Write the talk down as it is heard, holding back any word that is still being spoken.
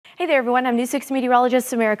Hey there everyone, I'm News 6 Meteorologist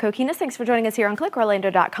Samara Cokinos. Thanks for joining us here on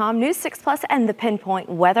ClickOrlando.com, News 6 Plus and the Pinpoint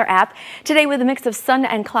weather app. Today with a mix of sun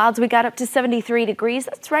and clouds, we got up to 73 degrees.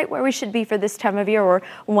 That's right where we should be for this time of year, or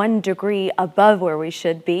 1 degree above where we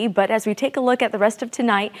should be. But as we take a look at the rest of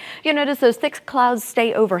tonight, you'll notice those thick clouds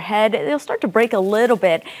stay overhead. They'll start to break a little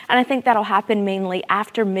bit, and I think that'll happen mainly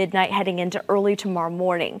after midnight heading into early tomorrow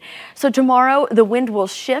morning. So tomorrow the wind will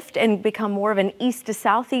shift and become more of an east to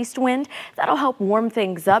southeast wind. That'll help warm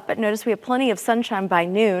things up. But notice we have plenty of sunshine by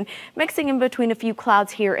noon, mixing in between a few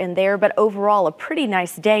clouds here and there, but overall a pretty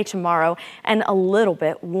nice day tomorrow and a little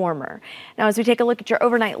bit warmer. Now as we take a look at your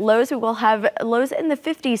overnight lows, we will have lows in the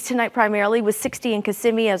 50s tonight primarily, with 60 in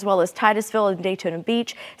Kissimmee as well as Titusville and Daytona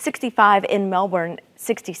Beach, 65 in Melbourne,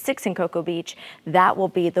 66 in Cocoa Beach. That will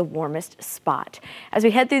be the warmest spot. As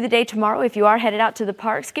we head through the day tomorrow, if you are headed out to the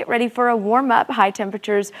parks, get ready for a warm up. High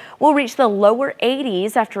temperatures will reach the lower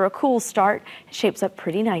 80s after a cool start. It shapes up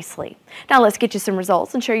pretty nicely. Now let's get you some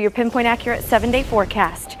results and share your pinpoint accurate 7-day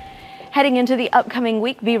forecast. Heading into the upcoming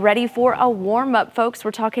week, be ready for a warm up, folks.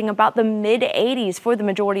 We're talking about the mid 80s for the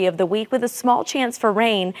majority of the week, with a small chance for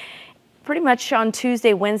rain pretty much on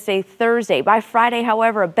Tuesday, Wednesday, Thursday. By Friday,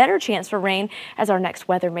 however, a better chance for rain as our next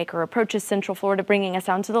weather maker approaches Central Florida, bringing us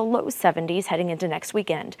down to the low 70s heading into next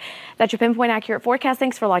weekend. That's your pinpoint accurate forecast.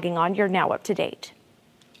 Thanks for logging on. You're now up to date.